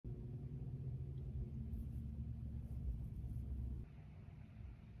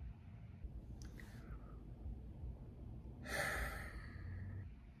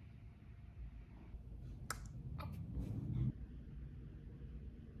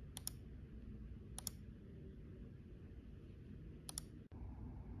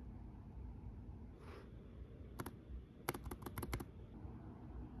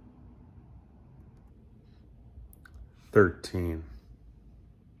13.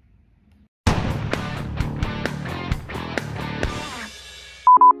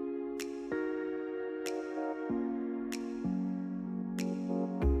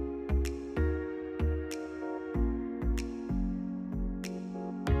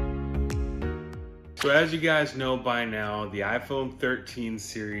 So as you guys know by now, the iPhone 13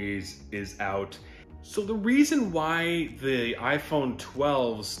 series is out. So the reason why the iPhone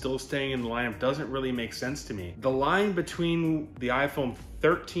 12 is still staying in the lineup doesn't really make sense to me. The line between the iPhone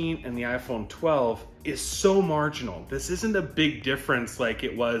 13 and the iPhone 12 is so marginal. This isn't a big difference like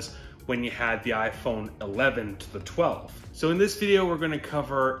it was when you had the iPhone 11 to the 12. So in this video, we're going to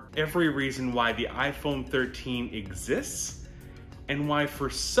cover every reason why the iPhone 13 exists and why for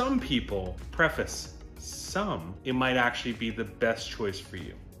some people, preface some, it might actually be the best choice for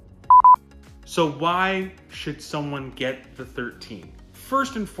you. So why should someone get the 13?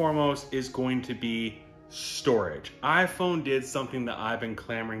 First and foremost is going to be storage. iPhone did something that I've been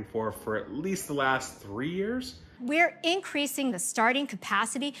clamoring for at least the last 3 years. We're increasing the starting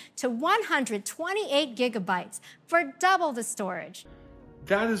capacity to 128 gigabytes for double the storage.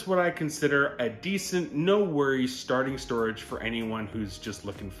 That is what I consider a decent, no worries starting storage for anyone who's just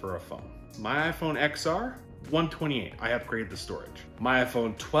looking for a phone. My iPhone XR, 128, I upgraded the storage. My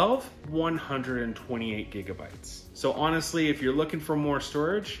iPhone 12, 128 gigabytes. So honestly, if you're looking for more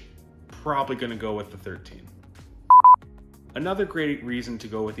storage, probably gonna go with the 13. Another great reason to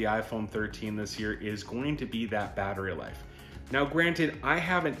go with the iPhone 13 this year is going to be that battery life. Now granted, I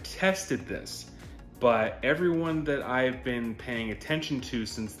haven't tested this, but everyone that I've been paying attention to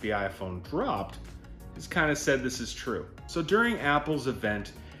since the iPhone dropped has kind of said this is true. So during Apple's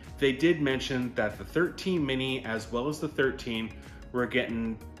event, they did mention that the 13 mini as well as the 13 were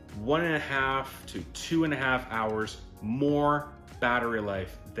getting 1.5 to 2.5 hours more battery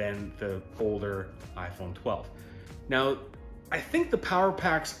life than the older iPhone 12. Now, I think the power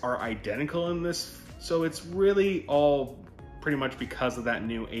packs are identical in this, so it's really all pretty much because of that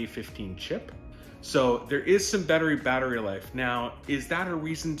new A15 chip. So there is some better battery life. Now, is that a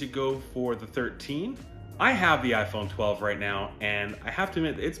reason to go for the 13? I have the iPhone 12 right now, and I have to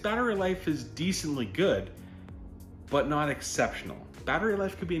admit, its battery life is decently good, but not exceptional. Battery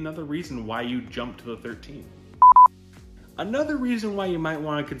life could be another reason why you jump to the 13. Another reason why you might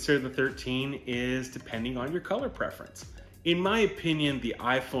want to consider the 13 is depending on your color preference. In my opinion, the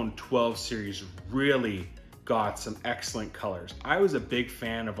iPhone 12 series really got some excellent colors. I was a big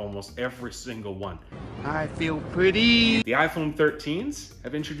fan of almost every single one. I feel pretty. The iPhone 13s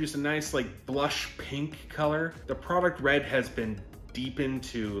have introduced a nice like blush pink color. The product red has been deepened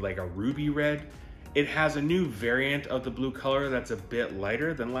to like a ruby red. It has a new variant of the blue color that's a bit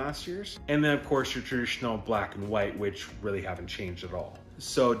lighter than last year's. And then of course your traditional black and white, which really haven't changed at all.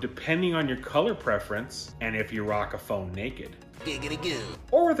 So depending on your color preference, and if you rock a phone naked,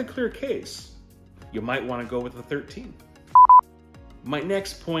 or with a clear case, you might want to go with the 13. My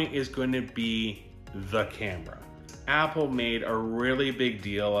next point is going to be the camera. Apple made a really big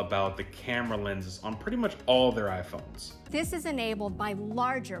deal about the camera lenses on pretty much all their iPhones. This is enabled by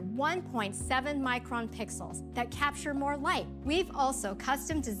larger 1.7 micron pixels that capture more light. We've also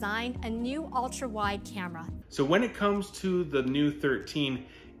custom designed a new ultra-wide camera. So when it comes to the new 13,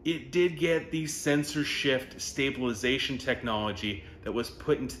 it did get the sensor shift stabilization technology that was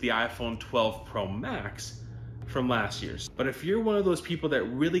put into the iPhone 12 Pro Max from last year's. But if you're one of those people that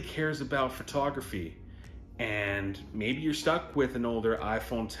really cares about photography, and maybe you're stuck with an older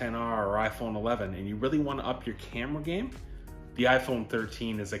iPhone XR or iPhone 11 and you really want to up your camera game, the iPhone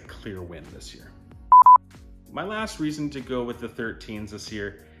 13 is a clear win this year. My last reason to go with the 13s this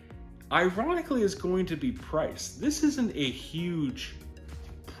year, ironically, is going to be price. This isn't a huge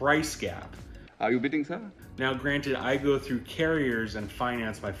price gap. Are you bidding, sir? Now, granted, I go through carriers and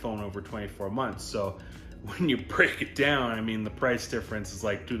finance my phone over 24 months, so when you break it down, I mean, the price difference is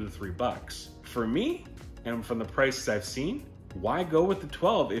like $2 to $3. For me, and from the prices I've seen, why go with the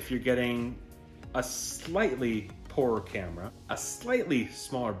 12 if you're getting a slightly poorer camera, a slightly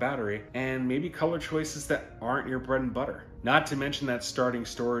smaller battery, and maybe color choices that aren't your bread and butter? Not to mention that starting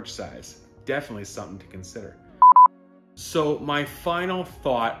storage size. Definitely something to consider. So my final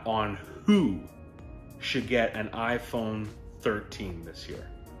thought on who should get an iPhone 13 this year.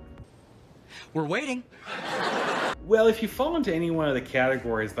 We're waiting. Well, if you fall into any one of the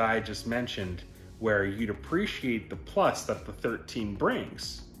categories that I just mentioned, where you'd appreciate the plus that the 13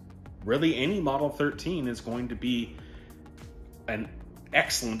 brings, really any Model 13 is going to be an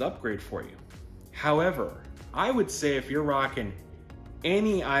excellent upgrade for you. However, I would say if you're rocking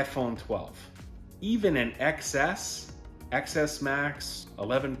any iPhone 12, even an XS, XS Max,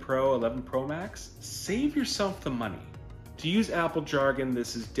 11 Pro, 11 Pro Max, save yourself the money. To use Apple jargon,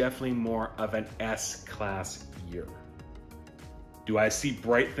 this is definitely more of an S-class year. Do I see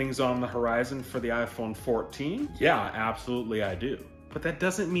bright things on the horizon for the iPhone 14? Yeah, absolutely I do. But that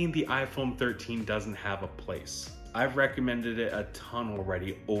doesn't mean the iPhone 13 doesn't have a place. I've recommended it a ton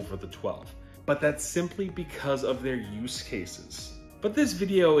already over the 12, but that's simply because of their use cases. But this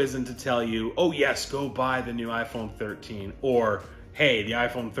video isn't to tell you, oh yes, go buy the new iPhone 13, or hey, the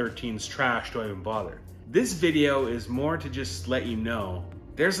iPhone 13's trash, don't even bother. This video is more to just let you know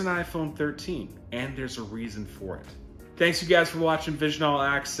there's an iPhone 13 and there's a reason for it. Thanks you guys for watching Vision All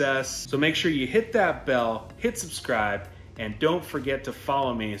Access. So make sure you hit that bell, hit subscribe, and don't forget to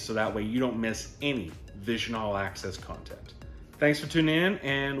follow me so that way you don't miss any Vision All Access content. Thanks for tuning in,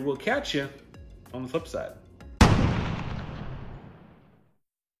 and we'll catch you on the flip side.